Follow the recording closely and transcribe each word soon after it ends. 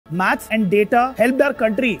Math and data helped our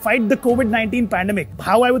country fight the COVID-19 pandemic.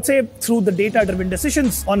 How I would say through the data-driven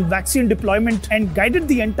decisions on vaccine deployment and guided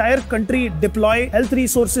the entire country deploy health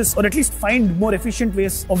resources or at least find more efficient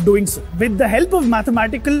ways of doing so. With the help of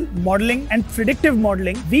mathematical modeling and predictive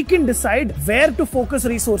modeling, we can decide where to focus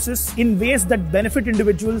resources in ways that benefit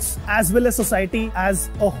individuals as well as society as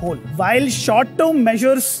a whole. While short-term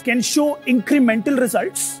measures can show incremental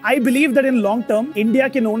results, I believe that in long term, India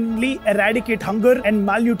can only eradicate hunger and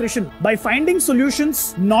malnutrition by finding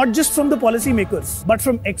solutions not just from the policymakers, but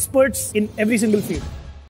from experts in every single field.